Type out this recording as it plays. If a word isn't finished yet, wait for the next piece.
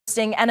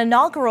hosting an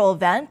inaugural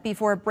event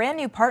before a brand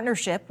new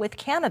partnership with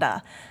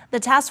Canada. The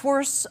Task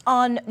Force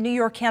on New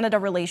York-Canada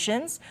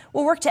Relations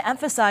will work to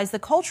emphasize the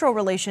cultural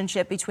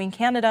relationship between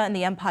Canada and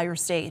the Empire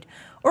State.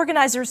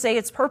 Organizers say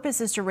its purpose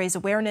is to raise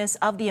awareness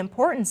of the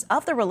importance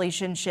of the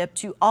relationship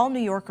to all New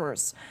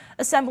Yorkers.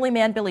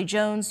 Assemblyman Billy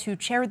Jones, who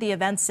chaired the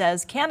event,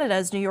 says Canada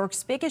is New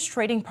York's biggest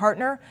trading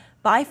partner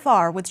by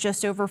far, with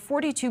just over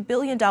 $42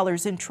 billion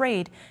in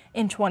trade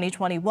in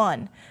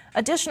 2021.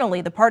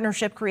 Additionally, the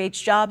partnership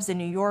creates jobs in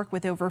New York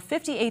with over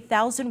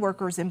 58,000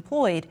 workers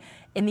employed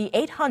in the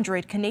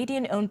 800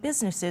 Canadian-owned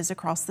businesses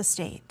across the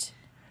state.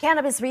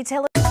 Cannabis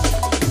retailers